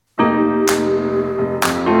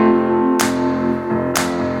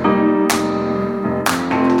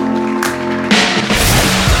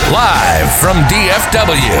from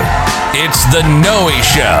DFW. It's The Noe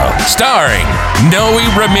Show, starring Noe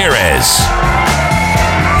Ramirez.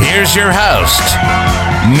 Here's your host,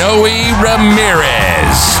 Noe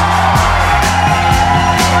Ramirez.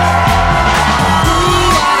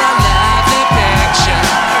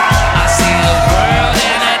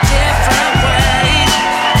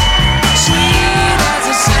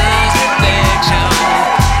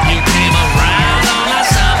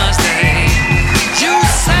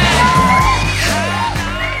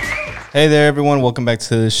 Hey there, everyone. Welcome back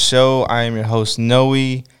to the show. I am your host, Noe.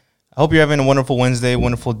 I hope you're having a wonderful Wednesday,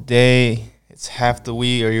 wonderful day. It's half the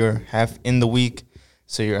week, or you're half in the week,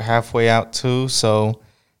 so you're halfway out too. So,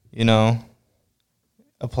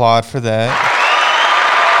 applaud for that.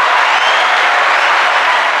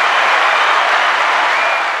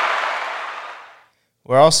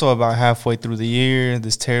 We're also about halfway through the year,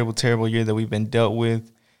 this terrible, terrible year that we've been dealt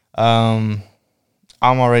with. I'm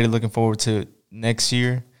already looking forward to next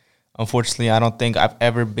year. Unfortunately, I don't think I've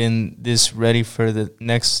ever been this ready for the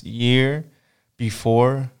next year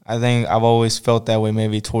before. I think I've always felt that way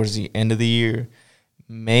maybe towards the end of the year.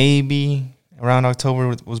 Maybe around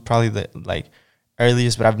October was probably the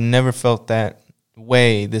earliest, but I've never felt that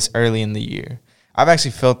way this early in the year. I've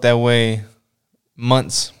actually felt that way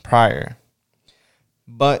months prior.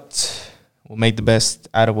 But we'll make the best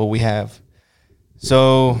out of what we have.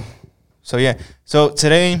 So yeah. So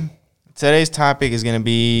today's topic is going to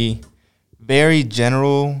be very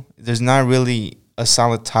general. There's not really a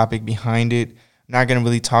solid topic behind it. I'm not going to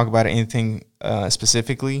really talk about anything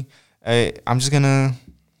specifically. I'm just going to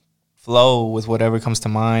flow with whatever comes to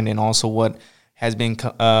mind, and also what has been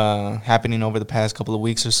happening over the past couple of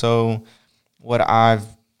weeks or so, what I've,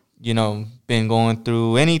 been going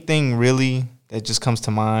through, anything really that just comes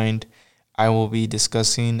to mind, I will be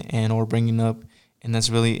discussing or bringing up, and that's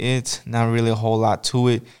really it. Not really a whole lot to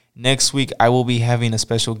it. Next week, I will be having a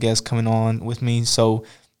special guest coming on with me, so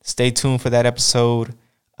stay tuned for that episode.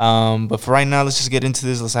 But for right now, let's just get into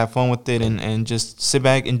this. Let's have fun with it and just sit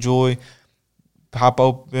back, enjoy, pop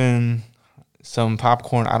open some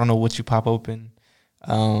popcorn. I don't know what you pop open.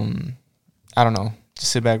 I don't know.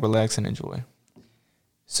 Just sit back, relax, and enjoy.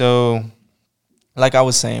 So, like I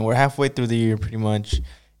was saying, we're halfway through the year pretty much,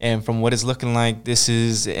 and from what it's looking like, this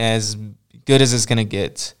is as good as it's going to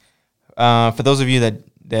get. For those of you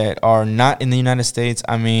that are not in the United States,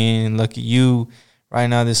 I mean, look at you. Right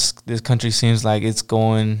now, this country seems like it's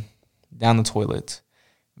going down the toilet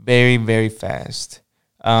very, very fast.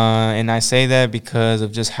 And I say that because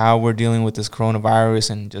of just how we're dealing with this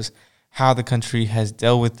coronavirus and just how the country has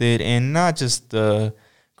dealt with it. And not just the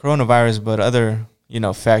coronavirus, but other,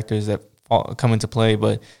 factors that come into play.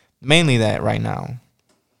 But mainly that right now.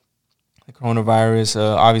 The coronavirus,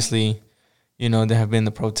 obviously, there have been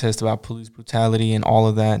the protests about police brutality and all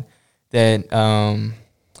of that,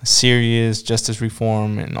 serious justice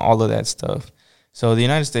reform and all of that stuff. So the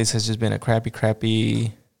United States has just been a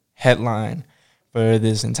crappy headline for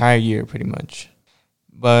this entire year pretty much.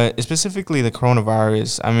 But specifically the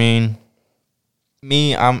coronavirus, I mean,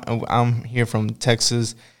 I'm here from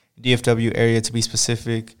Texas, DFW area to be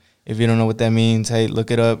specific. If you don't know what that means, hey,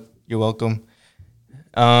 look it up. You're welcome.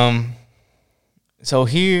 So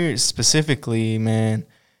here specifically, man,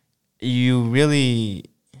 you're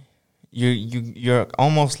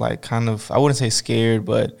almost like kind of, I wouldn't say scared,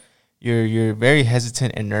 but you're very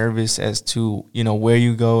hesitant and nervous as to, where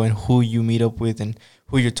you go and who you meet up with and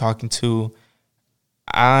who you're talking to.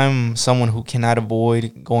 I'm someone who cannot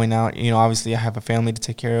avoid going out. Obviously I have a family to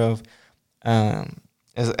take care of,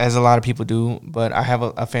 as a lot of people do, but I have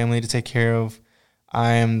a family to take care of.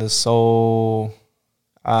 I am the sole,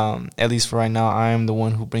 at least for right now, I am the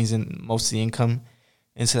one who brings in most of the income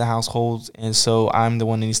into the households, and so I'm the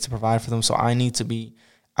one that needs to provide for them. So I need to be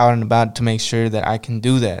out and about to make sure that I can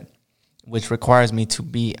do that, which requires me to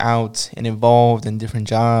be out and involved in different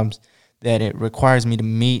jobs, that it requires me to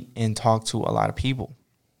meet and talk to a lot of people.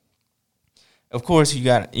 Of course,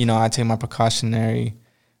 I take my precautionary,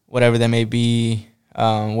 whatever that may be,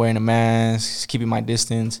 wearing a mask, keeping my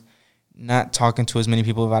distance, not talking to as many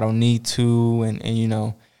people if I don't need to,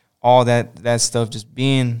 and all that stuff, just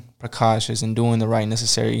being precautious and doing the right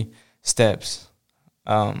necessary steps.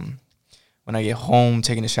 When I get home,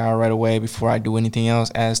 taking a shower right away before I do anything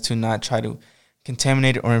else, as to not try to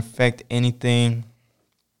contaminate or infect anything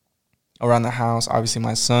around the house. Obviously,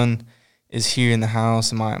 my son is here in the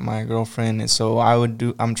house, and my girlfriend, and so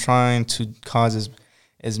I'm trying to cause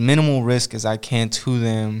as minimal risk as I can to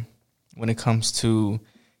them when it comes to,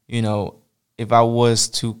 if I was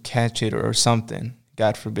to catch it or something,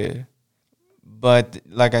 God forbid. But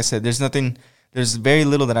like I said, there's nothing there's very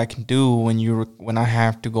little that I can do when I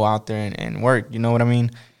have to go out there and work. You know what I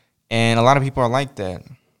mean? And a lot of people are like that.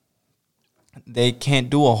 They can't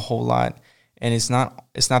do a whole lot, and it's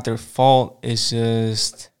not their fault. It's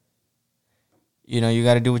just, you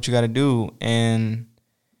got to do what you got to do. And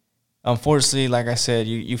unfortunately, like I said,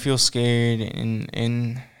 you feel scared,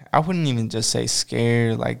 and I wouldn't even just say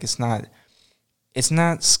scared. Like, it's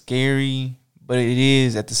not scary, but it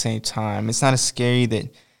is at the same time. It's not as scary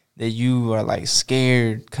that you are like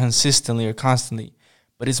scared consistently or constantly,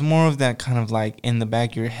 but it's more of that kind of like in the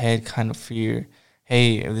back of your head kind of fear.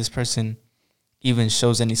 Hey, if this person even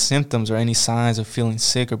shows any symptoms or any signs of feeling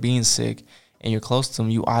sick or being sick and you're close to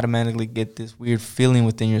them, you automatically get this weird feeling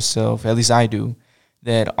within yourself, at least I do,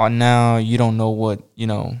 that now you don't know what,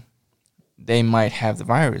 they might have the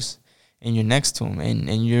virus and you're next to them,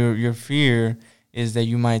 and your fear is that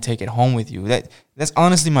you might take it home with you. That's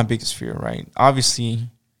honestly my biggest fear, right? Obviously,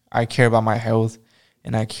 I care about my health,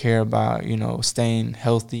 and I care about, staying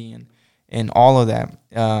healthy and all of that,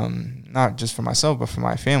 not just for myself, but for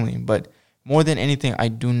my family. But more than anything, I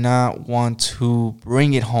do not want to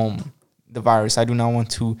bring it home, the virus. I do not want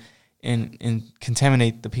to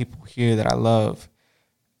contaminate the people here that I love.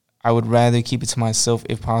 I would rather keep it to myself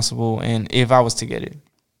if possible, and if I was to get it,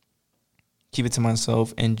 keep it to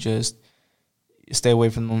myself and just stay away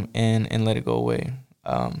from them and let it go away.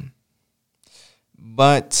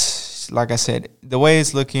 But like I said, the way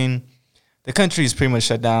it's looking, the country is pretty much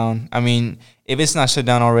shut down. I mean, if it's not shut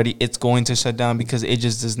down already, it's going to shut down because it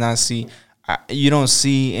just does not see. You don't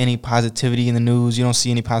see any positivity in the news. You don't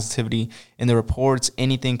see any positivity in the reports,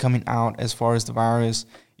 anything coming out as far as the virus.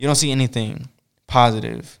 You don't see anything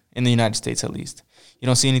positive in the United States, at least. You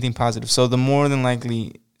don't see anything positive. So the more than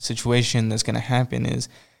likely situation that's going to happen is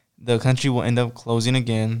the country will end up closing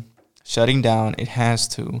again, shutting down. It has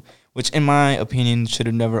to, which in my opinion should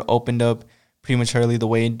have never opened up prematurely the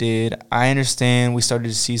way it did. I understand we started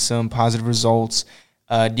to see some positive results,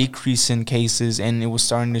 decrease in cases, and it was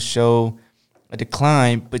starting to show a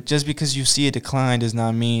decline. But just because you see a decline does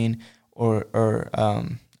not mean or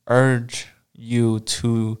urge you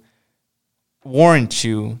to warrant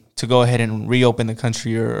you to go ahead and reopen the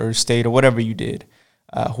country or state or whatever you did,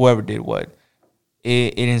 whoever did what.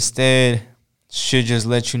 It instead should just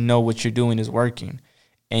let you know what you're doing is working,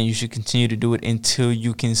 and you should continue to do it until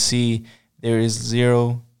you can see there is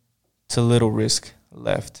zero to little risk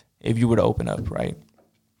left if you were to open up, right?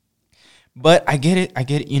 But I get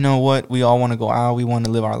it. You know what? We all want to go out. We want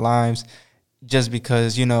to live our lives just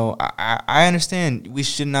because, I understand we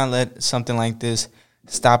should not let something like this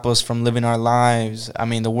stop us from living our lives. I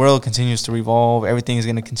mean, the world continues to revolve. Everything is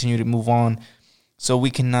going to continue to move on. So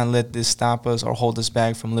we cannot let this stop us or hold us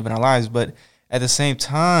back from living our lives. But at the same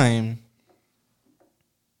time,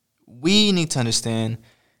 we need to understand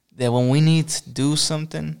that when we need to do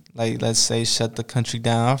something, like let's say shut the country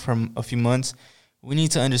down for a few months, we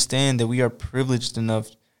need to understand that we are privileged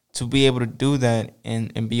enough to be able to do that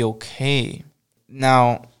and be okay.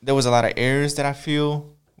 Now, there was a lot of errors that I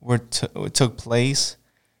feel took place.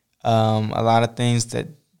 A lot of things that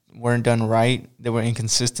weren't done right. There were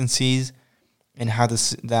inconsistencies in how the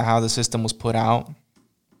system was put out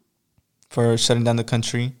for shutting down the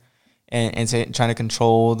country and trying to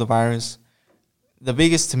control the virus. The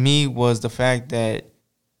biggest to me was the fact that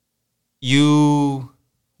you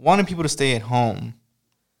wanted people to stay at home,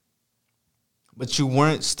 but you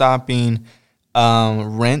weren't stopping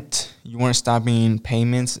rent. You weren't stopping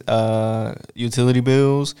payments, utility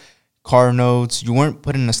bills, car notes. You weren't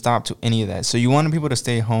putting a stop to any of that. So you wanted people to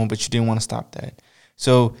stay at home, but you didn't want to stop that.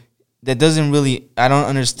 So that doesn't really, I don't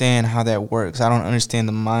understand how that works. I don't understand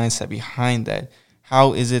the mindset behind that.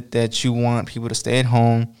 How is it that you want people to stay at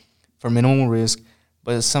home for minimal risk,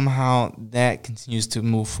 but somehow that continues to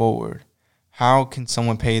move forward? How can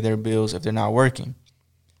someone pay their bills if they're not working?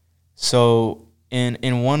 So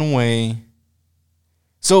in one way,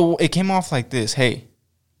 so it came off like this: hey,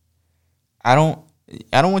 I don't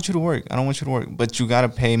want you to work. I don't want you to work, but you gotta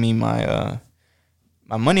pay me my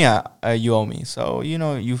money you owe me. So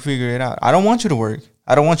you figure it out. I don't want you to work.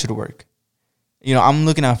 I don't want you to work. I'm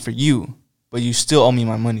looking out for you, but you still owe me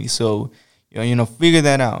my money. So figure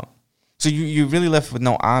that out. So you're really left with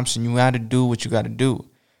no option. You got to do what you got to do.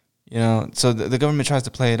 So the government tries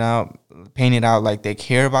to play it out, paint it out like they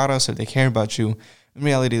care about us or they care about you. In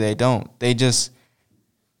reality, they don't. They just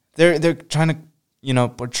they're trying to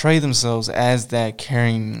portray themselves as that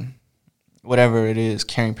caring, whatever it is,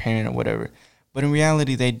 caring parent or whatever. But in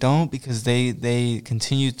reality, they don't, because they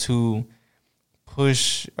continue to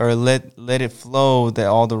push or let it flow, that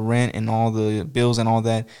all the rent and all the bills and all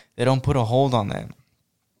that, they don't put a hold on that.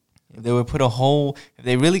 if they would put a hold, if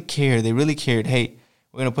they really cared, hey,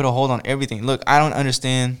 we're going to put a hold on everything. Look, I don't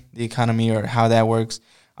understand the economy or how that works.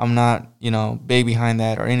 I'm not, big behind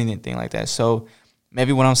that or anything like that. So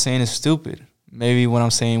maybe what I'm saying is stupid. Maybe what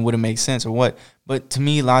I'm saying wouldn't make sense or what. But to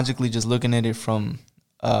me, logically, just looking at it from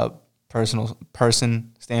a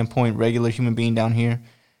person standpoint, regular human being down here,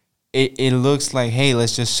 it looks like, hey,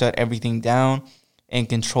 let's just shut everything down and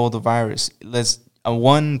control the virus. Let's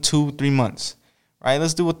 1, 2, 3 months, right?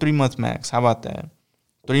 Let's do a 3-month max. How about that?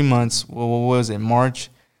 3 months. What was it? March.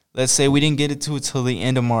 Let's say we didn't get it to till the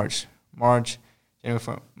end of March. March,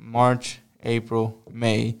 April,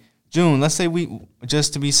 May, June. Let's say we,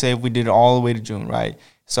 just to be safe, we did it all the way to June, right?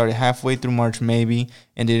 Started halfway through March maybe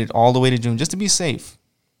and did it all the way to June just to be safe.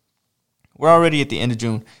 We're already at the end of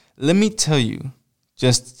June. Let me tell you,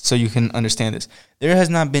 just so you can understand this, there has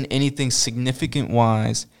not been anything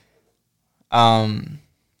significant-wise,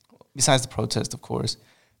 besides the protest, of course,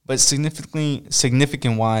 but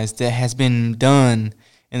significant-wise that has been done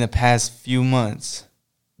in the past few months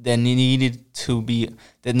that needed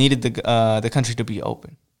the country to be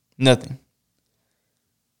open. Nothing.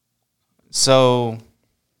 So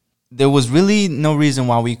there was really no reason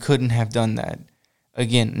why we couldn't have done that.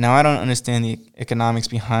 Again, now I don't understand the economics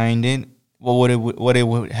behind it, what it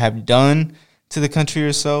would have done to the country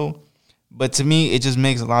or so. But to me, it just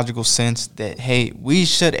makes logical sense that, hey, we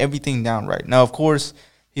shut everything down right now. Of course,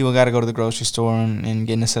 people got to go to the grocery store and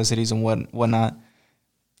get necessities and whatnot.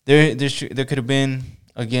 There could have been,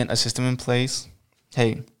 again, a system in place.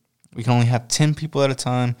 Hey, we can only have 10 people at a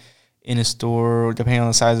time in a store, depending on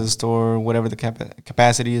the size of the store, whatever the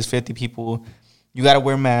capacity is, 50 people. You got to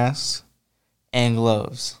wear masks and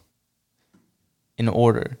gloves in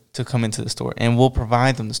order to come into the store. And we'll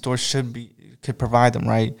provide them. The store could provide them,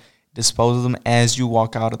 right? Dispose of them as you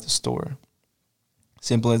walk out of the store.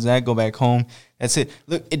 Simple as that. Go back home. That's it.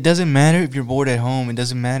 Look, it doesn't matter if you're bored at home. It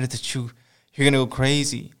doesn't matter that you're going to go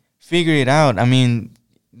crazy. Figure it out. I mean,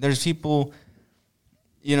 there's people,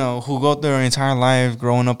 who go their entire life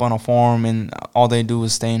growing up on a farm and all they do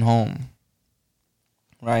is staying home.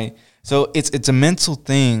 Right? So it's a mental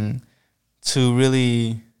thing to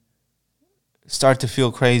really start to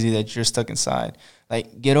feel crazy that you're stuck inside.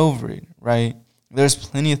 Like, get over it, right? There's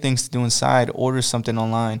plenty of things to do inside. Order something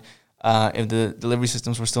online. If the delivery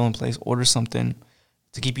systems were still in place, order something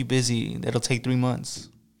to keep you busy. That'll take 3 months.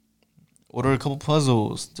 Order a couple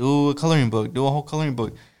puzzles. Do a coloring book. Do a whole coloring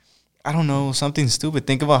book. I don't know, something stupid.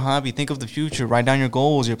 Think of a hobby. Think of the future. Write down your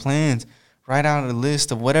goals, your plans. Write out a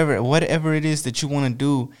list of whatever it is that you want to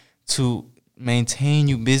do to maintain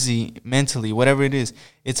you busy mentally. Whatever it is,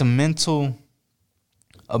 it's a mental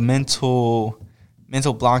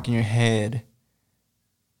block in your head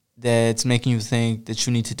that's making you think that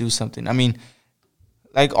you need to do something. I mean,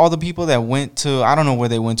 like all the people that went to, I don't know where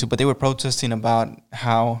they went to, but they were protesting about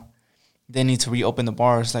how they need to reopen the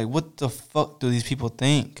bars. Like, what the fuck do these people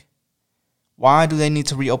think? Why do they need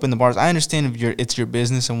to reopen the bars? I understand if it's your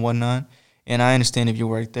business and whatnot, and I understand if you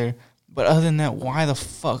work there. But other than that, why the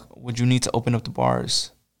fuck would you need to open up the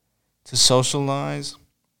bars? To socialize?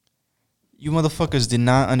 You motherfuckers did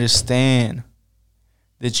not understand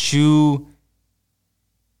that you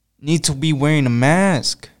need to be wearing a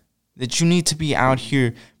mask. That you need to be out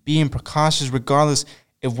here being precautious regardless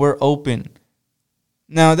if we're open.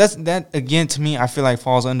 Now, that again, to me, I feel like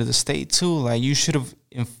falls under the state too. Like, you should have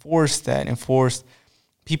enforced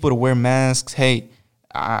people to wear masks. Hey,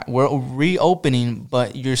 we're reopening,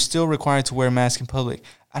 but you're still required to wear a mask in public.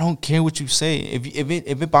 I don't care what you say.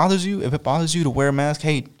 If it bothers you to wear a mask,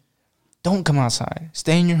 hey, don't come outside.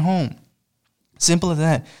 Stay in your home. Simple as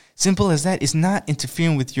that. Simple as that. It's not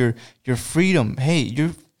interfering with your freedom. Hey,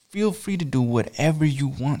 you feel free to do whatever you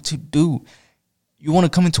want to do. You want to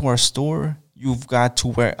come into our store, you've got to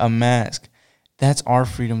wear a mask. That's our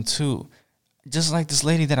freedom too. Just like this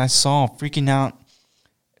lady that I saw freaking out,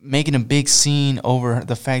 making a big scene over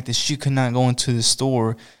the fact that she could not go into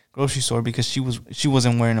the grocery store, because she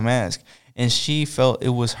wasn't wearing a mask. And she felt it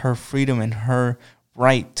was her freedom and her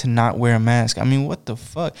right to not wear a mask. I mean, what the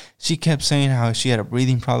fuck? She kept saying how she had a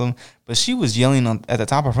breathing problem, but she was yelling at the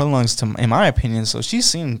top of her lungs, in my opinion, so she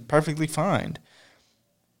seemed perfectly fine.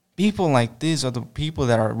 People like this are the people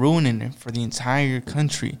that are ruining it for the entire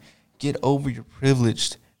country. Get over your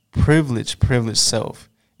privileged self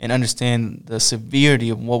and understand the severity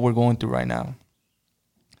of what we're going through right now.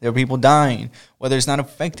 There are people dying, whether it's not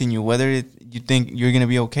affecting you, whether you think you're going to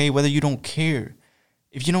be okay, whether you don't care.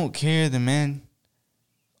 If you don't care, then, man,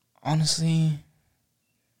 honestly,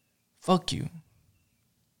 fuck you.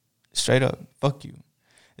 Straight up, fuck you.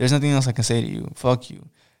 There's nothing else I can say to you. Fuck you.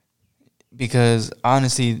 Because,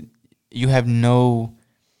 honestly, you have no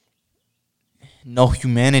no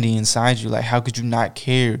humanity inside you. Like, how could you not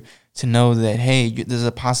care to know that, hey, there's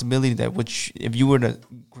a possibility that if you were to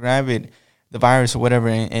grab it, the virus or whatever,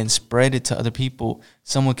 and spread it to other people,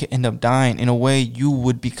 someone could end up dying. In a way, you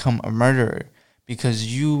would become a murderer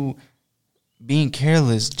because you, being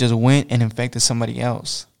careless, just went and infected somebody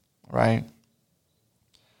else, right?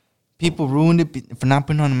 People ruined it for not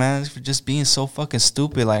putting on a mask, for just being so fucking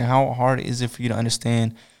stupid. Like, how hard is it for you to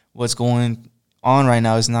understand what's going on right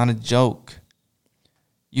now? It's not a joke.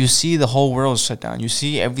 You see the whole world shut down. You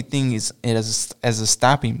see everything as a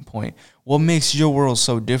stopping point. What makes your world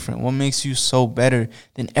so different? What makes you so better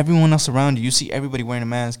than everyone else around you? You see everybody wearing a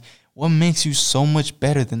mask. What makes you so much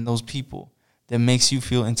better than those people that makes you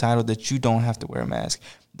feel entitled that you don't have to wear a mask?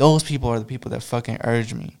 Those people are the people that fucking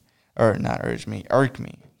irk me.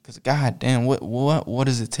 Because god damn, what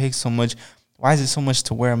does it take so much? Why is it so much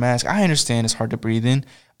to wear a mask? I understand it's hard to breathe in.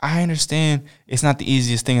 I understand it's not the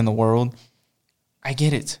easiest thing in the world. I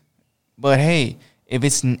get it. But hey,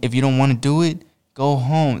 if you don't want to do it, go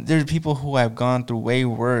home. There's people who have gone through way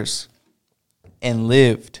worse and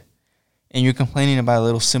lived, and you're complaining about a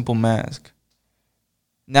little simple mask.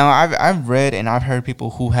 Now, I've read and I've heard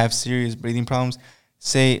people who have serious breathing problems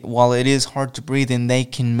say, while it is hard to breathe, and they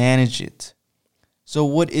can manage it. So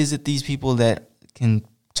what is it these people that can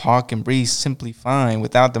talk and breathe simply fine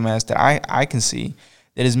without the mask that I can see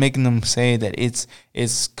that is making them say that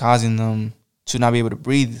it's causing them to not be able to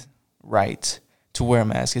breathe right to wear a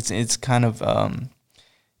mask? It's kind of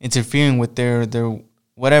interfering with their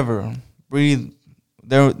whatever breathe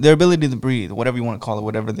their ability to breathe, whatever you want to call it,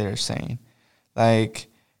 whatever they're saying. Like,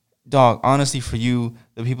 dog, honestly, for you,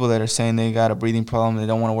 the people that are saying they got a breathing problem, they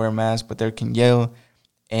don't want to wear a mask, but they can yell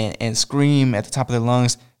and scream at the top of their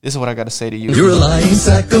lungs, this is what I got to say to you. You're a lying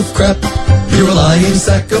sack of crap. You're a lying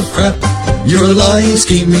sack of crap. You're a lying,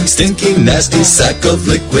 scheming, stinking, nasty sack of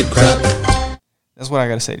liquid crap. That's what I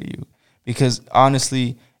got to say to you. Because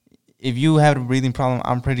honestly, if you have a breathing problem,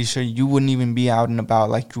 I'm pretty sure you wouldn't even be out and about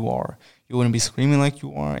like you are. You wouldn't be screaming like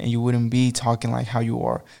you are, and you wouldn't be talking like how you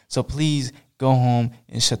are. So please go home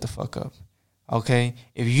and shut the fuck up. Okay?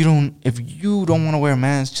 If you don't want to wear a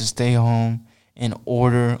mask, just stay home and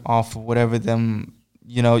order off of whatever them,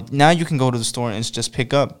 now you can go to the store and just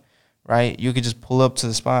pick up, right? You could just pull up to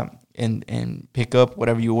the spot and pick up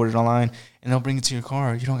whatever you ordered online, and they'll bring it to your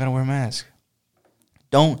car. You don't got to wear a mask.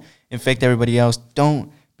 Don't infect everybody else.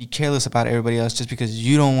 Don't be careless about everybody else just because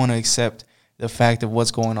you don't want to accept the fact of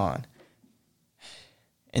what's going on.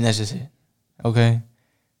 And that's just it. Okay?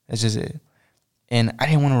 That's just it. And I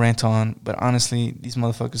didn't want to rant on, but honestly, these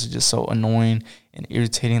motherfuckers are just so annoying and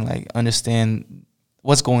irritating. Like, understand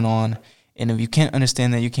what's going on. And if you can't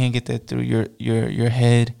understand that, you can't get that through your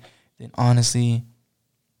head, then honestly,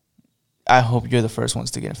 I hope you're the first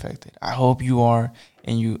ones to get infected. I hope you are,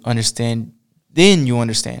 and you understand. Then you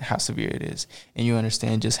understand how severe it is, and you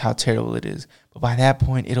understand just how terrible it is. But by that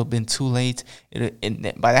point, it'll been too late.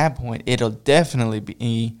 By that point, it'll definitely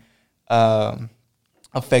be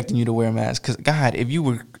affecting you to wear a mask. Because God, if you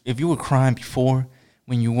were crying before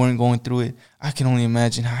when you weren't going through it, I can only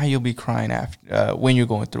imagine how you'll be crying after when you're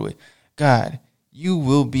going through it. God, you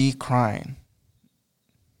will be crying.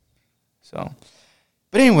 So,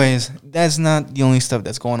 but anyways, that's not the only stuff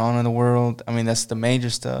that's going on in the world. I mean, that's the major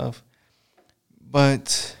stuff.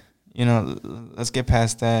 But, let's get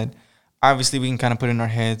past that. Obviously, we can kind of put in our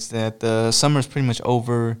heads that the summer's pretty much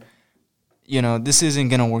over. This isn't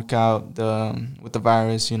going to work out with the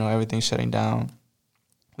virus, everything's shutting down,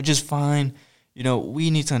 which is fine. We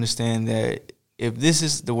need to understand that if this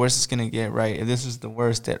is the worst it's going to get, right, if this is the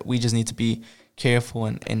worst, that we just need to be careful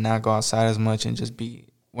and not go outside as much and just be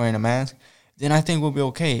wearing a mask, then I think we'll be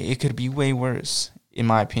okay. It could be way worse, in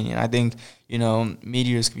my opinion. I think,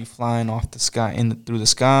 meteors could be flying off the sky, through the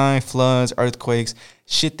sky, floods, earthquakes,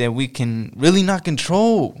 shit that we can really not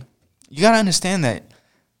control. You got to understand that.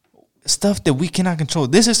 Stuff that we cannot control.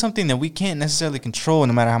 This is something that we can't necessarily control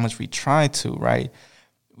no matter how much we try to, right?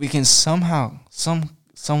 We can somehow,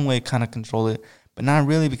 some way kind of control it, but not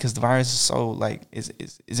really, because the virus is so,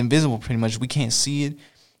 is invisible pretty much. We can't see it,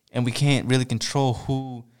 and we can't really control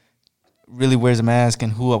who really wears a mask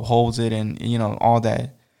and who upholds it and, all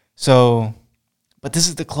that. So, but this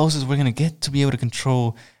is the closest we're going to get to be able to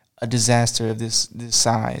control a disaster of this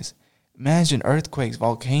size. Imagine earthquakes,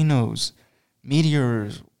 volcanoes,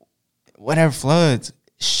 meteors, whatever, floods,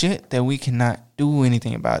 shit that we cannot do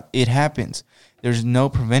anything about. It happens. There's no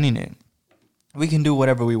preventing it. We can do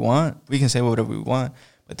whatever we want. We can say whatever we want,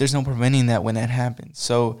 but there's no preventing that when that happens.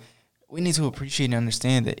 So we need to appreciate and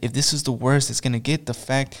understand that if this is the worst it's going to get, the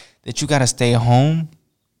fact that you got to stay home,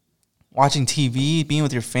 watching TV, being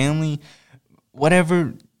with your family,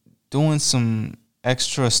 whatever doing some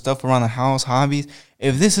extra stuff around the house, hobbies.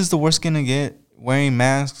 If this is the worst gonna get, wearing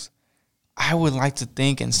masks, I would like to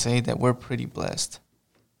think and say that we're pretty blessed.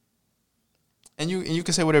 And you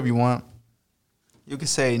can say whatever you want. You can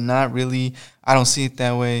say not really. I don't see it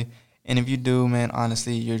that way. And if you do, man,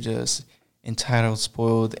 honestly, you're just entitled,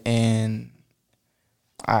 spoiled, and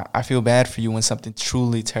I feel bad for you when something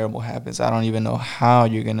truly terrible happens. I don't even know how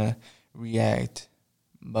you're gonna react.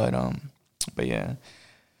 But yeah.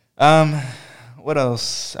 What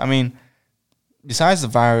else? I mean, besides the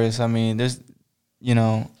virus, I mean, there's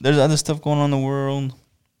other stuff going on in the world.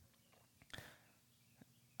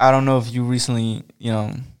 I don't know if you recently,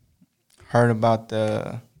 heard about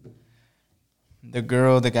the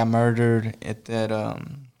girl that got murdered at that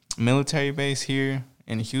military base here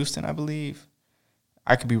in Houston, I believe.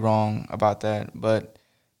 I could be wrong about that, but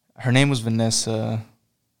her name was Vanessa.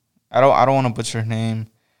 I don't want to butcher her name,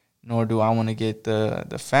 nor do I want to get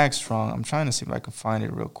the facts wrong. I'm trying to see if I can find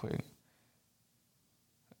it real quick.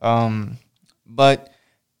 But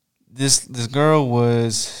this girl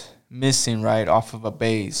was missing right off of a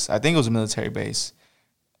base. I think it was a military base.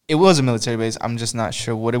 It was a military base. I'm just not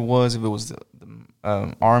sure what it was, if it was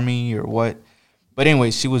the army or what. But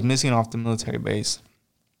anyway, she was missing off the military base.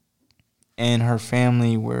 And her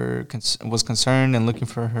family was concerned and looking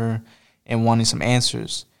for her and wanting some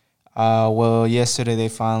answers. Well, yesterday they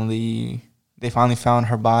finally found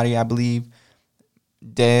her body, I believe,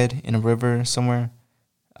 dead in a river somewhere.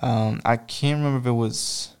 I can't remember if it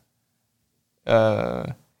was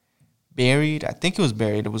buried. I think it was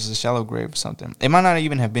buried. It was a shallow grave or something. It might not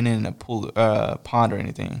even have been in a pool, pond or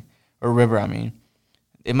anything, or river. I mean,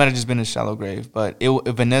 it might have just been a shallow grave. But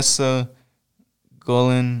Vanessa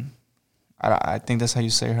Gullin, I think that's how you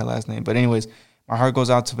say her last name. But anyways, my heart goes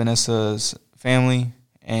out to Vanessa's family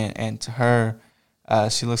and to her.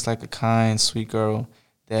 She looks like a kind, sweet girl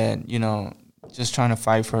that, just trying to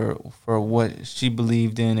fight for what she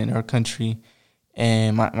believed in her country.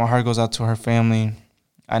 And my heart goes out to her family.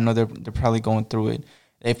 I know they're probably going through it.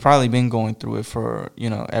 They've probably been going through it for,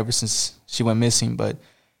 ever since she went missing. But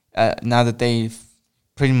now that they've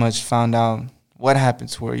pretty much found out what happened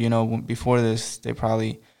to her, before this, they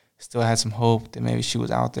probably still had some hope that maybe she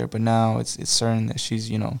was out there. But now it's certain that she's,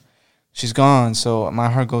 she's gone. So my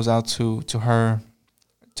heart goes out to her,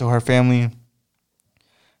 to her family.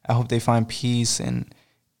 I hope they find peace, and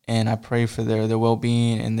I pray for their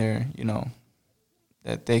well-being and their,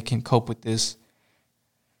 that they can cope with this.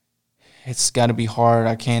 It's got to be hard.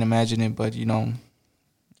 I can't imagine it, but,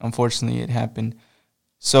 unfortunately it happened.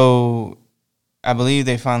 So I believe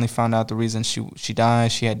they finally found out the reason she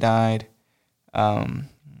died. She had died.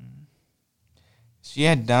 She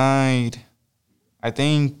had died, I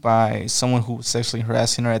think, by someone who was sexually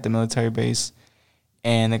harassing her at the military base,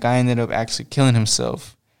 and the guy ended up actually killing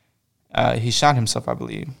himself. He shot himself, I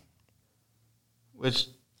believe, which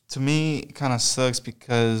to me kind of sucks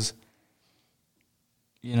because,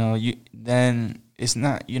 you're not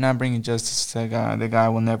bringing justice to that guy. The guy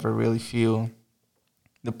will never really feel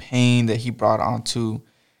the pain that he brought onto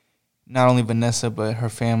not only Vanessa but her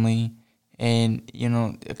family, and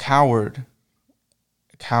a coward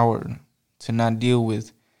to not deal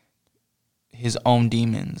with his own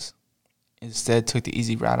demons. Instead, took the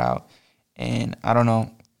easy route out. And I don't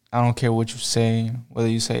know. I don't care what you say, whether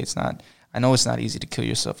you say it's not. I know it's not easy to kill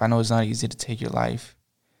yourself. I know it's not easy to take your life.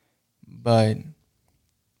 But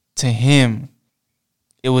to him,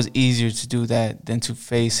 it was easier to do that than to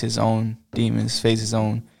face his own demons, face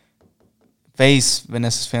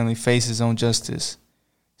Vanessa's family, face his own justice.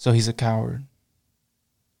 So he's a coward.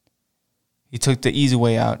 He took the easy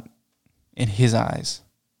way out in his eyes.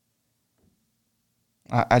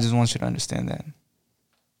 I just want you to understand that.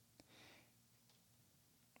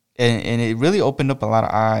 And it really opened up a lot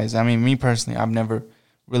of eyes. I mean, me personally, I've never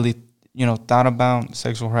really, thought about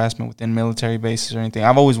sexual harassment within military bases or anything.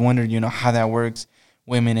 I've always wondered, how that works,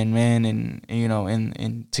 women and men, and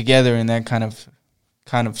in together in that kind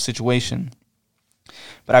of situation.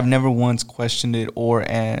 But I've never once questioned it or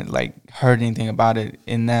heard anything about it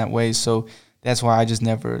in that way. So that's why I just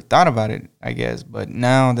never thought about it, I guess. But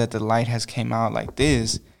now that the light has came out like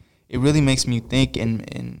this, it really makes me think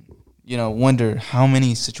and wonder how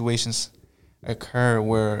many situations occur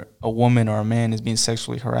where a woman or a man is being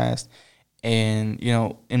sexually harassed. And,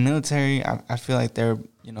 in military, I feel like they're,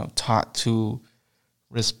 taught to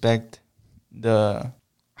respect the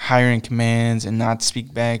higher commands and not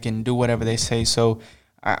speak back and do whatever they say. So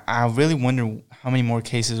I really wonder how many more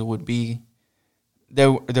cases it would be.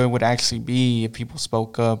 There would actually be if people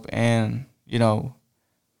spoke up and,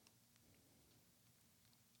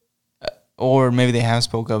 or maybe they have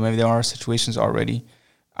spoke up. Maybe there are situations already.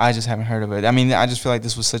 I just haven't heard of it. I mean, I just feel like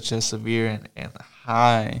this was such a severe and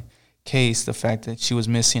high case, the fact that she was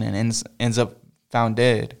missing and ends up found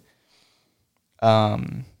dead.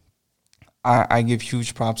 I give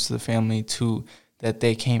huge props to the family too, that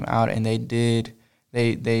they came out and they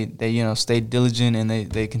stayed diligent, and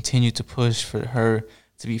they continued to push for her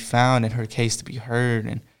to be found and her case to be heard.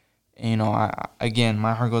 And again,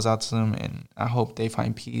 my heart goes out to them, and I hope they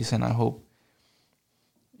find peace, and I hope,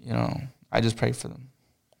 I just pray for them.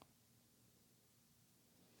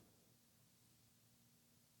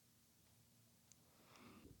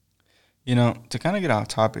 To kind of get off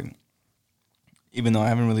topic, even though I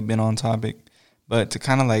haven't really been on topic, but to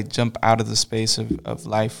kind of like jump out of the space of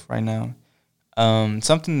life right now,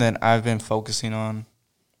 something that I've been focusing on,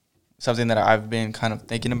 something that I've been kind of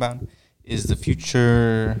thinking about, is the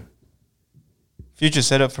future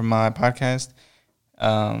setup for my podcast.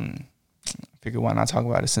 I figured why not talk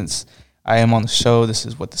about it, since I am on the show. This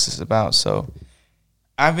is what this is about. So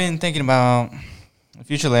I've been thinking about the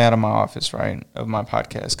future layout of my office, right, of my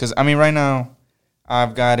podcast. Because, I mean, right now,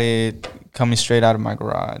 I've got it coming straight out of my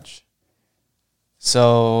garage.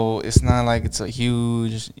 So it's not like it's a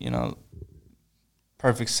huge,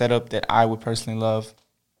 perfect setup that I would personally love.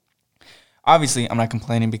 Obviously, I'm not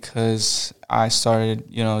complaining because I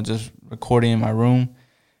started, just recording in my room.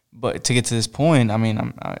 But to get to this point, I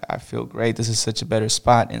mean, I feel great. This is such a better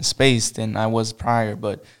spot and space than I was prior.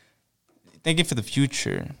 But thinking for the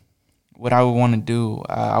future, what I would want to do,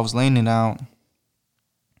 I was laying it out,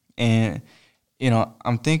 and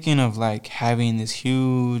I'm thinking of like having this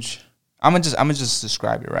huge. I'm gonna just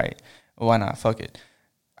describe it, right? Why not? Fuck it.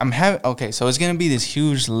 So it's gonna be this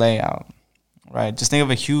huge layout, right? Just think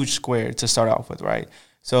of a huge square to start off with, right?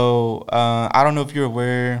 So I don't know if you're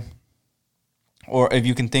aware, or if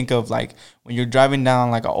you can think of like when you're driving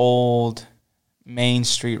down like an old main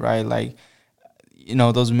street, right? Like,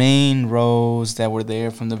 those main roads that were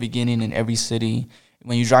there from the beginning in every city.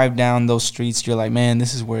 When you drive down those streets, you're like, man,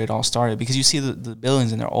 this is where it all started, because you see the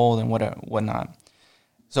buildings and they're old and whatnot.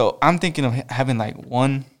 So I'm thinking of having like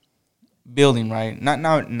one building, right? Not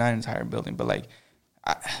an entire building, but like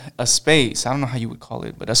a space. I don't know how you would call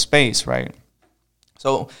it, but a space, right?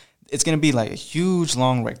 So it's gonna be like a huge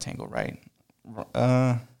long rectangle, right?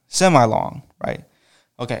 Semi-long, right?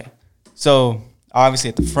 Okay. So obviously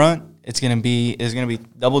at the front, there's gonna be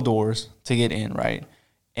double doors to get in, right?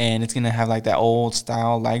 And it's gonna have like that old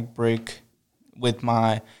style like brick with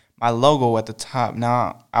my logo at the top.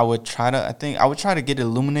 Now I would try to get it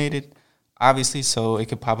illuminated, obviously, so it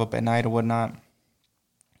could pop up at night or whatnot.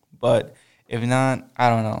 But if not, I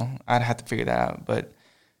don't know. I'd have to figure that out. But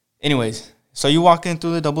anyways, so you walk in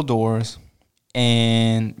through the double doors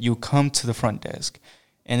and you come to the front desk.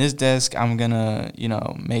 And this desk, I'm going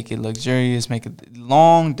to, make it luxurious, make it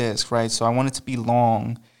long desk, right? So I want it to be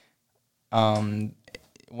long.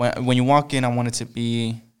 When you walk in, I want it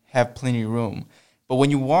to have plenty of room. But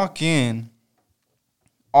when you walk in,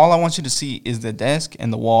 all I want you to see is the desk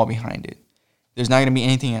and the wall behind it. There's not going to be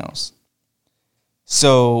anything else.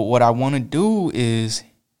 So what I want to do is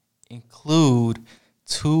include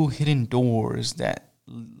 2 hidden doors that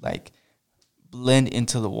like blend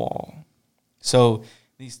into the wall. So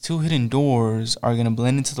these 2 hidden doors are going to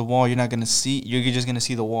blend into the wall. You're just going to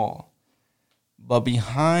see the wall. But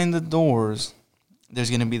behind the doors, there's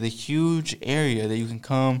going to be the huge area that you can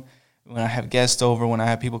come when I have guests over, when I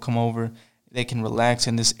have people come over, they can relax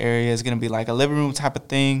in this area. It's going to be like a living room type of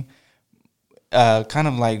thing, kind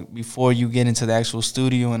of like before you get into the actual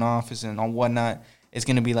studio and office and all whatnot. It's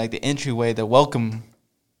going to be like the entryway, the welcoming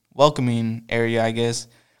area, I guess.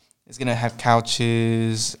 It's going to have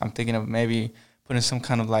couches. I'm thinking of maybe putting some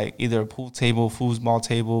kind of like either a pool table, foosball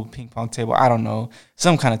table, ping pong table, I don't know,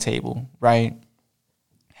 some kind of table, right?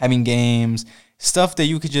 Having games, stuff that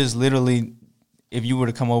you could just literally, if you were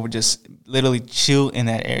to come over, just literally chill in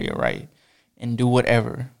that area, right? And do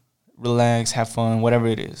whatever. Relax, have fun, whatever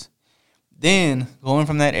it is. Then, going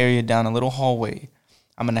from that area down a little hallway,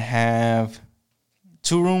 I'm going to have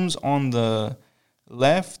 2 rooms on the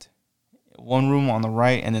left, 1 room on the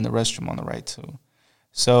right, and then the restroom on the right too.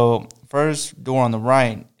 So, first door on the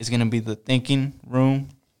right is going to be the thinking room.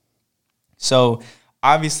 So,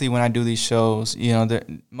 obviously, when I do these shows,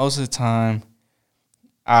 most of the time,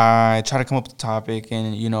 I try to come up with a topic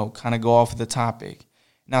and, kind of go off of the topic.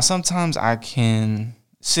 Now, sometimes I can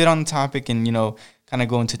sit on the topic and, kind of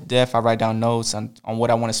go into depth. I write down notes on what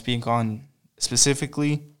I want to speak on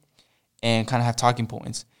specifically and kind of have talking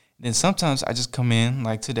points. Then sometimes I just come in,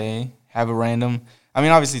 like today, have a random,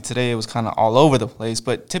 obviously today it was kind of all over the place,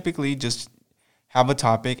 but typically just have a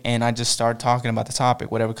topic and I just start talking about the topic,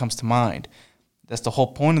 whatever comes to mind. That's the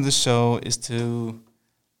whole point of the show, is to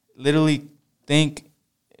literally think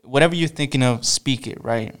whatever you're thinking of, speak it,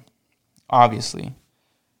 right? Obviously.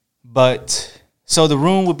 But so the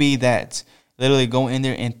room would be that. Literally go in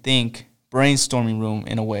there and think, brainstorming room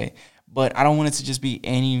in a way. But I don't want it to just be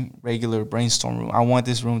any regular brainstorm room. I want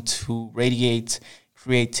this room to radiate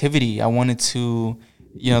creativity. I want it to,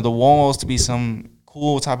 the walls to be some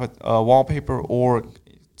cool type of wallpaper or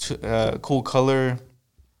cool color.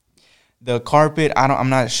 The carpet, I'm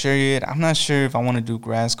not sure yet. I'm not sure if I want to do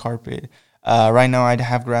grass carpet. Right now, I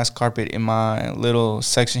have grass carpet in my little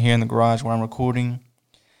section here in the garage where I'm recording.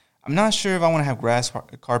 I'm not sure if I want to have grass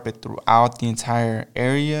carpet throughout the entire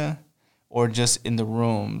area or just in the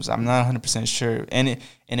rooms. I'm not 100% sure. And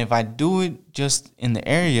if I do it just in the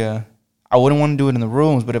area, I wouldn't want to do it in the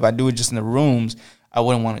rooms. But if I do it just in the rooms, I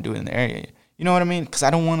wouldn't want to do it in the area. You know what I mean? Because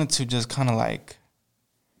I don't want it to just kind of like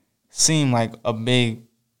seem like a big...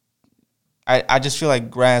 I just feel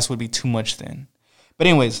like grass would be too much then. But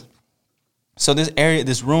anyways, so this area,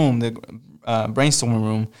 this room, the brainstorming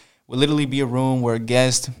room, would literally be a room where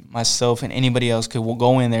guests, myself, and anybody else will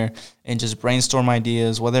go in there and just brainstorm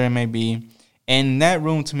ideas, whatever it may be. And that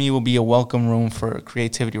room to me will be a welcome room for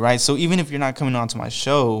creativity, right? So even if you're not coming onto my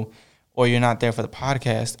show or you're not there for the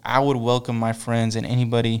podcast, I would welcome my friends and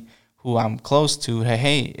anybody who I'm close to.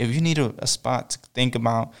 Hey, if you need a spot to think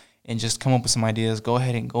about and just come up with some ideas, go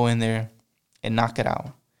ahead and go in there and knock it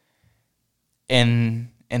out.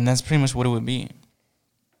 And that's pretty much what it would be.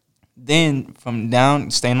 Then from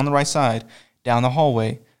down, staying on the right side, down the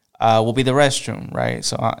hallway, will be the restroom, right?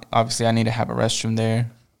 So obviously I need to have a restroom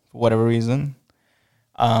there for whatever reason.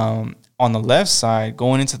 On the left side,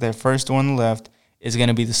 going into that first door on the left, is going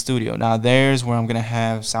to be the studio. Now there's where I'm going to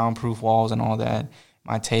have soundproof walls and all that,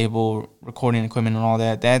 my table, recording equipment and all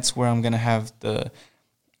that. That's where I'm going to have the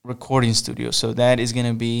recording studio. So that is going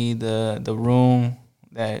to be the room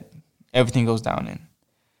that everything goes down in.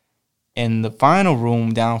 And the final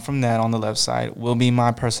room down from that on the left side will be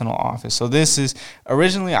my personal office. So this is,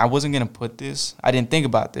 originally I wasn't going to put this. I didn't think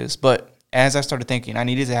about this. But as I started thinking, I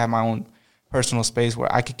needed to have my own personal space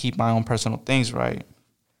where I could keep my own personal things, right?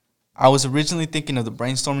 I was originally thinking of the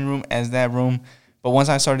brainstorming room as that room. But once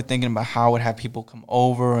I started thinking about how I would have people come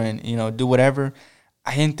over and, do whatever,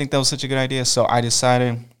 I didn't think that was such a good idea. So I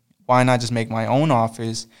decided, why not just make my own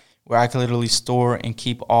office where I could literally store and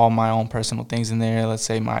keep all my own personal things in there. Let's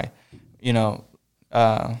say my,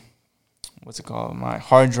 my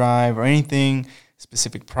hard drive or anything,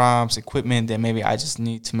 specific props, equipment that maybe I just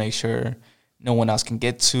need to make sure no one else can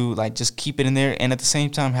get to. Like, just keep it in there. And at the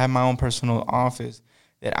same time, have my own personal office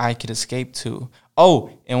that I could escape to.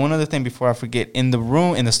 Oh, and one other thing before I forget. In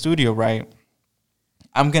the studio, right,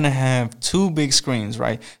 I'm going to have 2 big screens,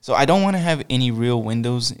 right? So I don't want to have any real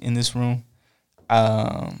windows in this room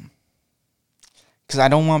because I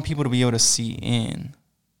don't want people to be able to see in.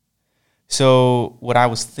 So what I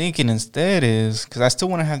was thinking instead is, because I still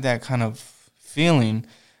want to have that kind of feeling,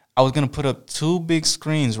 I was going to put up 2 big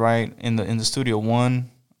screens, right, in the studio, one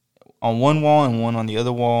on one wall and one on the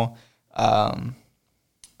other wall.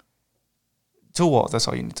 2 walls, that's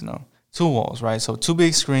all you need to know. 2 walls, right? So 2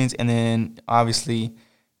 big screens, and then obviously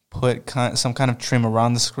put some kind of trim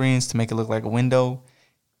around the screens to make it look like a window.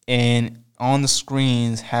 And on the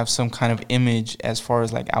screens have some kind of image as far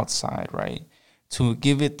as like outside, right? To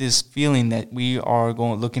give it this feeling that we are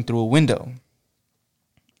looking through a window.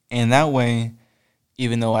 And that way,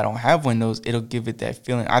 even though I don't have windows, it'll give it that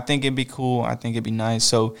feeling. I think it'd be cool. I think it'd be nice.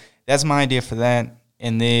 So that's my idea for that.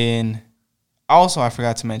 And then also, I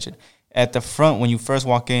forgot to mention, at the front, when you first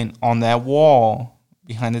walk in, on that wall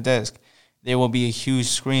behind the desk, there will be a huge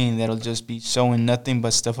screen that'll just be showing nothing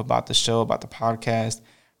but stuff about the show, about the podcast,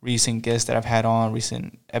 recent guests that I've had on,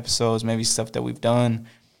 recent episodes, maybe stuff that we've done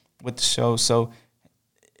with the show. So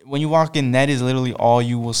when you walk in, that is literally all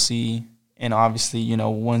you will see. And obviously,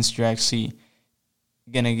 once you're actually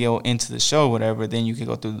going to go into the show or whatever, then you can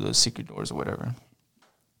go through the secret doors or whatever.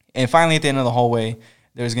 And finally, at the end of the hallway,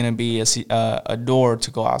 there's going to be a door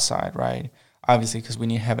to go outside, right? Obviously, because we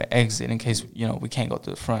need to have an exit in case, we can't go to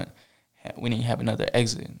the front. We need to have another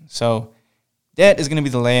exit. So that is going to be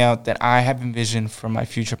the layout that I have envisioned for my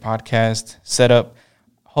future podcast setup.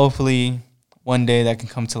 Hopefully, one day that can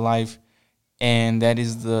come to life. And that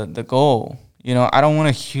is the goal. I don't want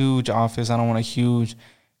a huge office. I don't want a huge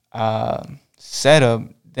setup.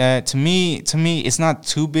 That to me, it's not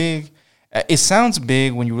too big. It sounds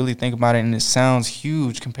big when you really think about it, and it sounds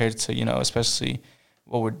huge compared to, especially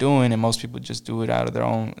what we're doing, and most people just do it out of their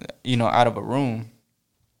own, out of a room.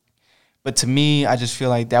 But to me, I just feel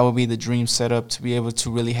like that would be the dream setup, to be able to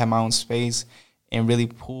really have my own space and really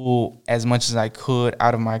pull as much as I could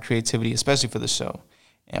out of my creativity, especially for the show.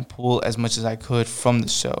 and pull as much as I could from the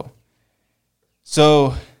show.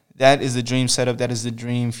 So that is the dream setup. That is the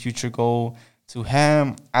dream future goal to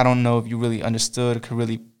have. I don't know if you really understood or could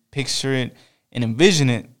really picture it and envision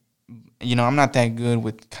it. You know, I'm not that good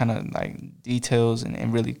with kind of like details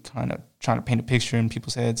and really kind of trying to paint a picture in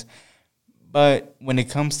people's heads. But when it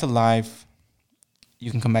comes to life,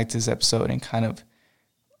 you can come back to this episode and kind of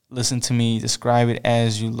listen to me describe it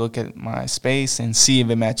as you look at my space and see if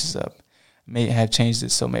it matches up. May have changed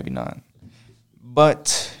it, so maybe not.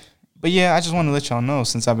 But yeah, I just want to let y'all know,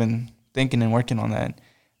 since I've been thinking and working on that,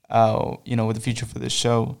 you know, with the future for this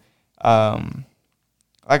show.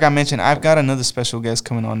 Like I mentioned, I've got another special guest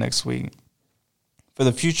coming on next week. For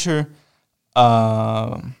the future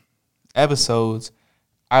episodes,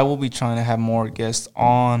 I will be trying to have more guests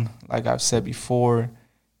on, like I've said before.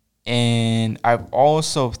 And I've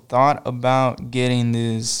also thought about getting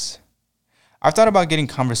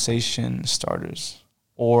conversation starters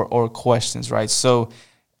or questions, right? So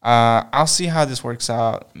I'll see how this works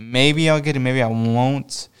out. Maybe I'll get it, maybe I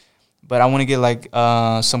won't. But I want to get like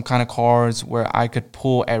some kind of cards where I could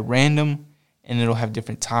pull at random and it'll have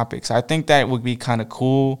different topics. I think that would be kind of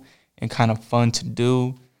cool and kind of fun to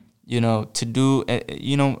do. You know,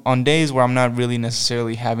 on days where I'm not really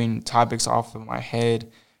necessarily having topics off of my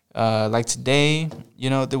head. Like today, you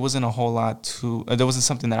know, there wasn't a whole lot there wasn't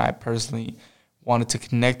something that I personally wanted to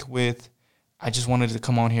connect with. I just wanted to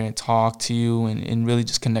come on here and talk to you and really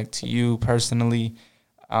just connect to you personally.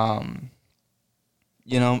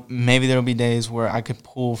 You know, maybe there'll be days where I could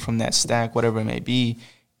pull from that stack, whatever it may be,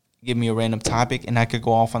 give me a random topic, and I could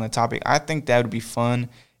go off on the topic. I think that would be fun,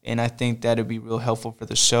 and I think that would be real helpful for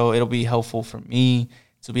the show. It'll be helpful for me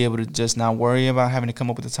to be able to just not worry about having to come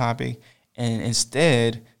up with a topic, and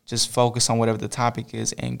instead just focus on whatever the topic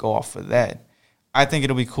is and go off of that. I think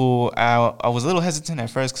it'll be cool. I was a little hesitant at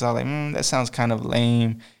first because I was like, that sounds kind of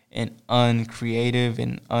lame and uncreative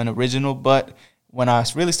and unoriginal. But when I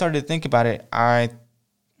really started to think about it,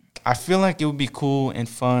 I feel like it would be cool and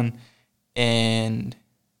fun, and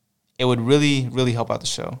it would really, really help out the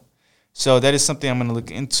show. So that is something I'm going to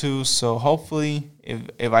look into. So hopefully,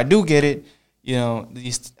 if I do get it, you know, at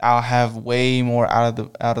least I'll have way more out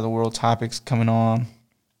of the world topics coming on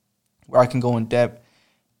where I can go in depth.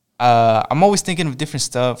 I'm always thinking of different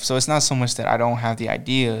stuff, so it's not so much that I don't have the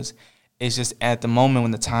ideas. It's just at the moment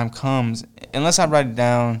when the time comes, unless I write it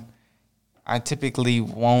down, I typically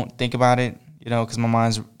won't think about it. You know, because my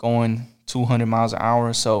mind's going 200 miles an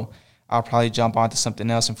hour, so I'll probably jump onto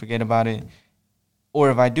something else and forget about it.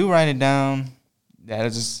 Or if I do write it down,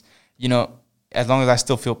 that'll just, you know, as long as I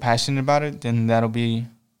still feel passionate about it, then that'll be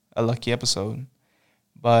a lucky episode.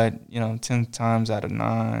 But, you know, 10 times out of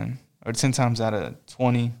 9 or 10 times out of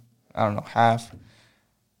 20, I don't know, half,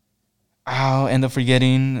 I'll end up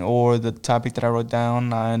forgetting, or the topic that I wrote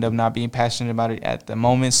down, I end up not being passionate about it at the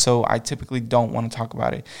moment. So I typically don't want to talk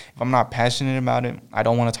about it. If I'm not passionate about it, I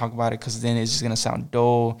don't want to talk about it because then it's just going to sound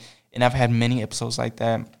dull. And I've had many episodes like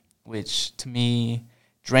that, which to me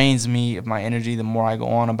drains me of my energy the more I go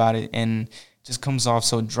on about it, and just comes off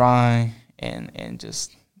so dry and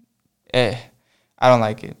just, I don't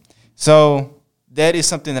like it. So that is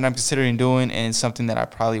something that I'm considering doing, and something that I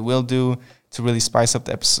probably will do to really spice up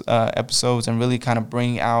the episodes and really kind of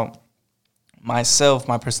bring out myself,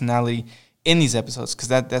 my personality in these episodes, because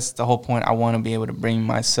that's the whole point. I want to be able to bring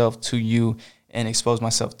myself to you and expose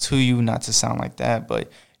myself to you, not to sound like that,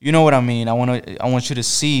 but you know what I mean. I want you to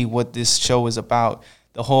see what this show is about.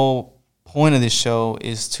 The whole point of this show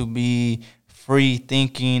is to be free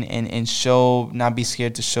thinking and show, not be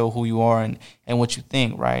scared to show who you are and what you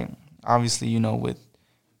think, right? Obviously, you know,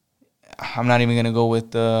 I'm not even going to go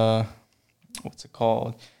with the, what's it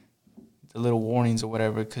called, the little warnings or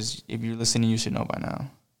whatever, because if you're listening, you should know by now.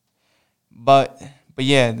 But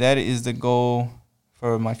yeah, that is the goal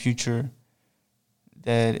for my future,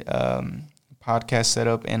 that podcast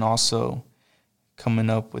setup, and also coming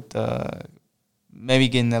up with maybe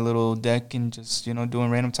getting that little deck and just, you know, doing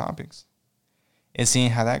random topics and seeing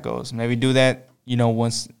how that goes. Maybe do that, you know,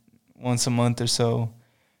 once a month or so.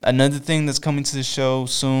 Another thing that's coming to the show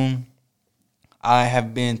soon, I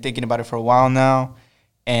have been thinking about it for a while now,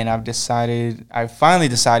 and I finally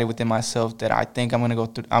decided within myself that I think I'm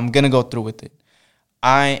gonna go through with it.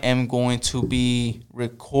 I am going to be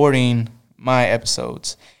recording my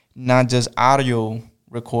episodes, not just audio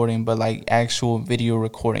recording, but like actual video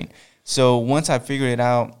recording. So once I figure it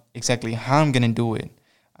out exactly how I'm gonna do it,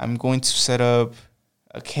 I'm going to set up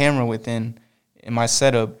a camera in my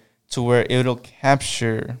setup to where it'll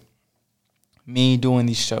capture me doing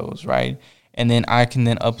these shows, right? And then I can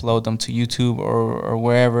then upload them to YouTube or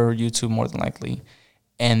wherever, YouTube more than likely.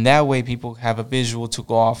 And that way people have a visual to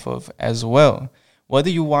go off of as well.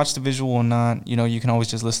 Whether you watch the visual or not, you can always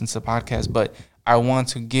just listen to the podcast. But I want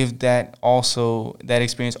to give that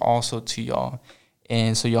experience also to y'all.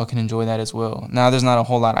 And so y'all can enjoy that as well. Now, there's not a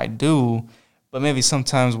whole lot I do, but maybe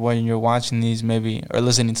sometimes when you're watching these or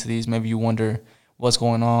listening to these, maybe you wonder what's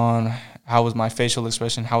going on, how was my facial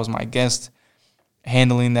expression, how was my guest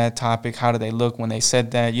handling that topic, how did they look when they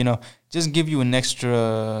said that, just give you an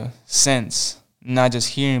extra sense, not just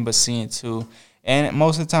hearing but seeing too. And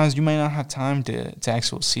most of the times you may not have time to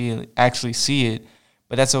actually see it,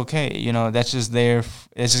 but that's okay. That's just there.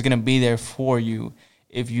 It's just going to be there for you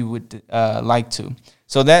if you would like to.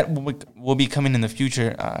 So that will be coming in the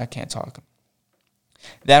future. I can't talk.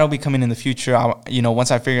 That'll be coming in the future.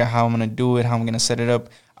 Once I figure out how I'm going to do it, how I'm going to set it up,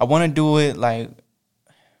 I want to do it like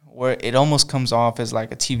where it almost comes off as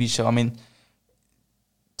like a TV show. I mean,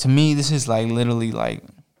 to me, this is like literally like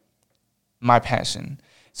my passion.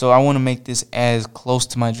 So I want to make this as close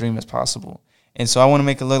to my dream as possible. And so I want to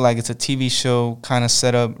make it look like it's a TV show kind of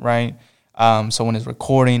setup, right? So when it's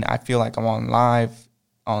recording, I feel like I'm on live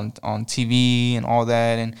on TV and all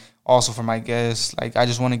that. And also for my guests, like I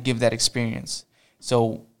just want to give that experience.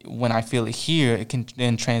 So when I feel it here, it can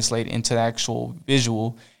then translate into the actual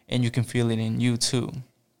visual, and you can feel it in you too.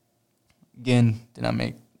 Again, did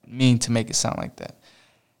I mean to make it sound like that?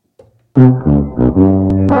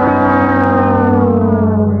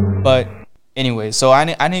 But anyway, so I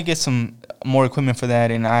need to get some more equipment for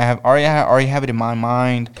that, and I already have it in my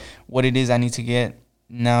mind what it is I need to get.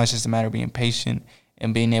 Now it's just a matter of being patient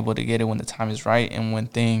and being able to get it when the time is right and when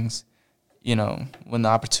things, when the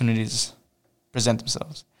opportunities present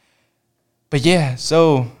themselves. But yeah,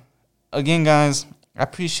 so again, guys, I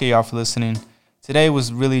appreciate y'all for listening. Today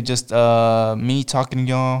was really just me talking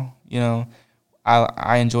to y'all.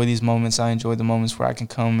 I enjoy these moments. I enjoy the moments where I can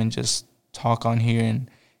come and just talk on here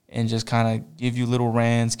and just kind of give you little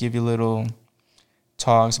rants, give you little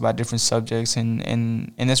talks about different subjects.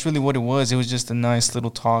 And that's really what it was. It was just a nice little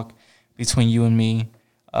talk between you and me,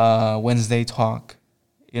 Wednesday talk.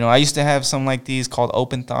 I used to have something like these called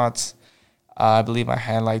Open Thoughts. I believe I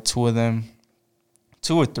had like 2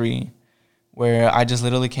 or 3, where I just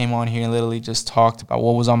literally came on here and literally just talked about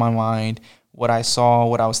what was on my mind, what I saw,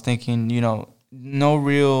 what I was thinking. No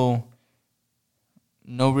real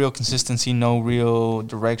consistency, no real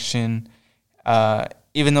direction.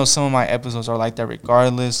 Even though some of my episodes are like that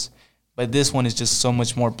regardless, but this one is just so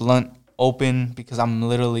much more blunt, open, because I'm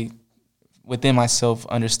literally within myself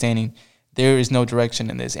understanding there is no direction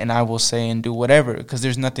in this, and I will say and do whatever because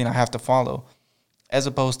there's nothing I have to follow. As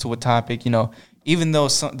opposed to a topic, even though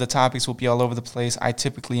the topics will be all over the place, I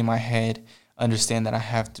typically in my head understand that I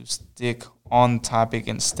have to stick on the topic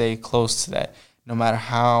and stay close to that. No matter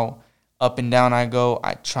how up and down I go,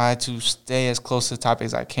 I try to stay as close to the topic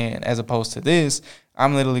as I can. As opposed to this,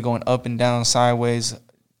 I'm literally going up and down, sideways,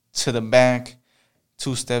 to the back,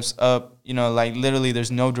 2 steps up. Like literally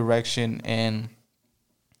there's no direction, and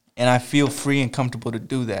I feel free and comfortable to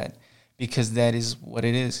do that because that is what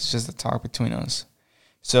it is. It's just a talk between us.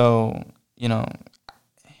 So,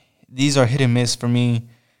 these are hit and miss for me.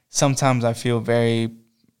 Sometimes I feel very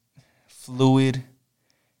fluid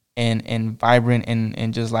and vibrant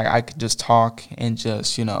and just like I could just talk and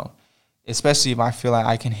just, especially if I feel like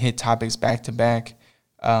I can hit topics back to back,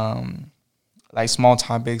 like small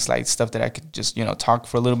topics, like stuff that I could just, talk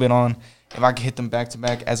for a little bit on. If I could hit them back to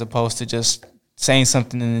back as opposed to just saying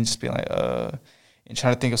something and then just be like, and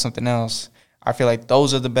trying to think of something else. I feel like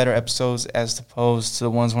those are the better episodes as opposed to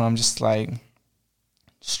the ones where I'm just like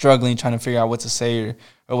struggling, trying to figure out what to say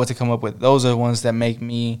or what to come up with. Those are the ones that make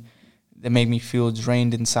me feel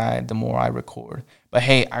drained inside the more I record. But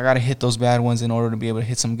hey, I gotta hit those bad ones in order to be able to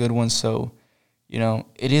hit some good ones. So,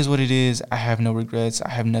 it is what it is. I have no regrets. I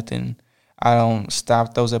have nothing. I don't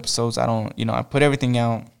stop those episodes. I don't, I put everything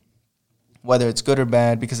out, whether it's good or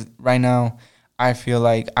bad, because right now I feel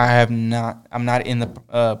like I'm not in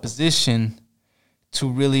the position to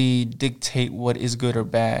really dictate what is good or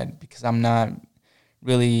bad, because I don't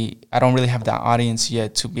really have the audience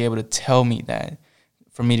yet to be able to tell me that,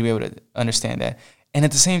 for me to be able to understand that. And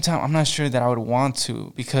at the same time, I'm not sure that I would want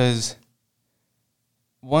to, because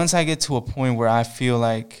once I get to a point where I feel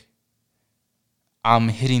like I'm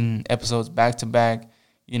hitting episodes back to back,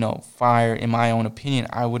 fire, in my own opinion,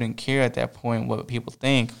 I wouldn't care at that point what people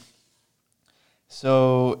think.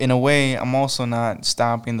 So in a way, I'm also not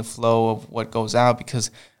stopping the flow of what goes out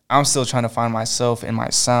because I'm still trying to find myself and my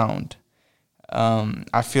sound.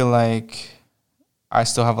 I feel like I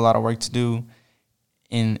still have a lot of work to do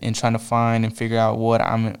in trying to find and figure out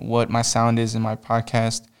what my sound is in my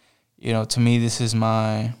podcast. To me, this is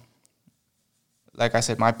my like I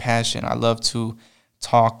said, my passion. I love to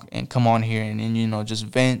talk and come on here and just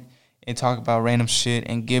vent and talk about random shit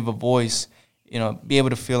and give a voice, be able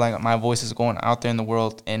to feel like my voice is going out there in the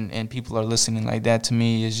world and people are listening. Like that to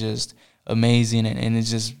me is just amazing, and it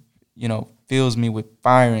just, fills me with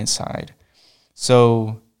fire inside.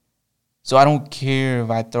 So I don't care if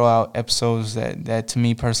I throw out episodes that to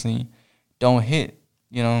me personally don't hit,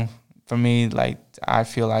 for me, like I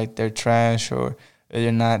feel like they're trash or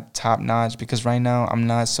they're not top notch, because right now I'm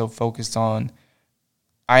not so focused on,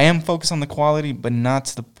 I am focused on the quality, but not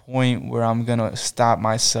to the point where I'm going to stop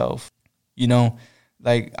myself,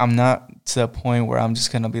 like I'm not to the point where I'm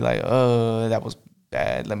just going to be like, oh, that was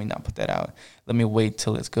bad, let me not put that out. Let me wait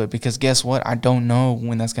till it's good, because guess what? I don't know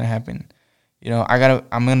when that's going to happen.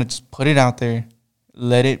 I'm going to just put it out there,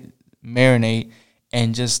 let it marinate,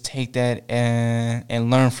 and just take that and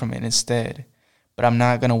learn from it instead. But I'm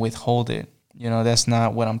not going to withhold it. That's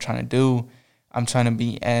not what I'm trying to do. I'm trying to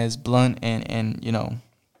be as blunt and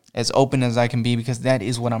as open as I can be, because that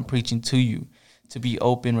is what I'm preaching to you, to be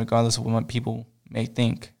open regardless of what people may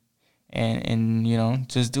think, and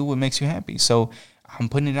just do what makes you happy. So I'm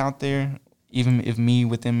putting it out there, even if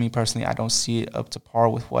within me personally, I don't see it up to par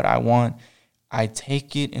with what I want. I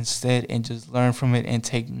take it instead and just learn from it and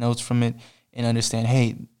take notes from it and understand,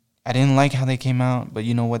 hey, I didn't like how they came out, but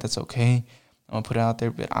you know what? That's okay. I'm going to put it out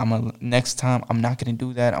there, but next time, I'm not going to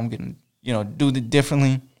do that. I'm going to, do it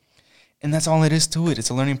differently. And that's all it is to it. It's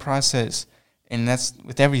a learning process, and that's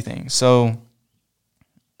with everything. So,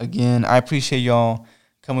 again, I appreciate y'all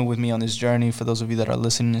coming with me on this journey. For those of you that are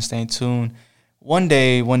listening and staying tuned, one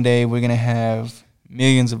day, we're going to have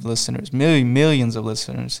millions of listeners, millions of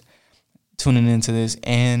listeners tuning into this.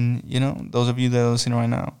 And, those of you that are listening right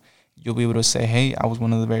now, you'll be able to say, hey, I was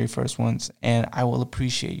one of the very first ones, and I will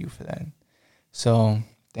appreciate you for that. So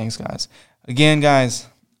thanks, guys. Again, guys,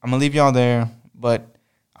 I'm going to leave y'all there, but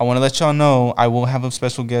I want to let y'all know I will have a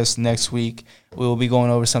special guest next week. We will be going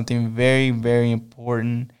over something very, very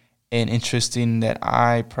important and interesting that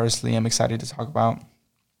I personally am excited to talk about.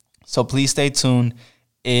 So please stay tuned.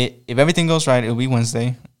 If everything goes right, it'll be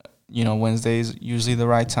Wednesday. Wednesday is usually the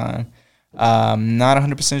right time. Not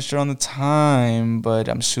 100% sure on the time, but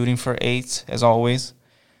I'm shooting for 8 as always.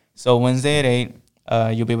 So Wednesday at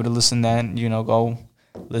 8, you'll be able to listen then. Go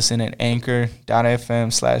listen at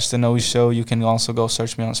anchor.fm/The Noe Show. You can also go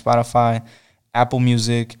search me on Spotify, Apple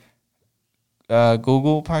Music,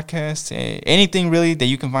 Google Podcasts, anything really that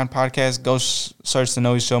you can find podcasts. Go search The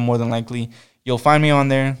Noe Show. More than likely, you'll find me on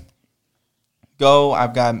there.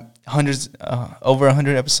 I've got over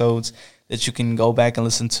 100 episodes that you can go back and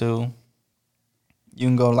listen to. You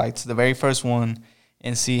can go to the very first one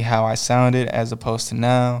and see how I sounded as opposed to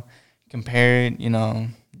now. Compare it,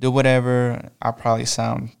 do whatever. I probably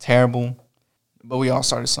sound terrible, but we all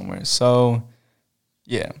started somewhere. So,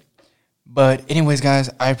 yeah. But anyways, guys,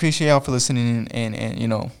 I appreciate y'all for listening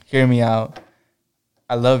and hearing me out.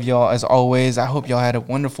 I love y'all as always. I hope y'all had a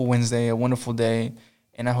wonderful Wednesday, a wonderful day,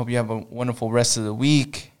 and I hope you have a wonderful rest of the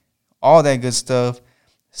week. All that good stuff.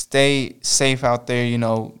 Stay safe out there,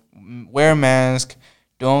 wear a mask.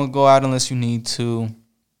 Don't go out unless you need to.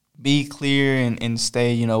 Be clear and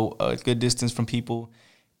stay, a good distance from people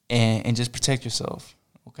and just protect yourself,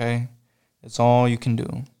 okay? That's all you can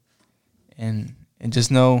do. And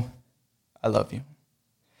just know I love you.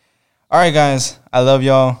 All right, guys. I love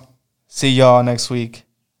y'all. See y'all next week.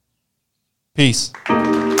 Peace.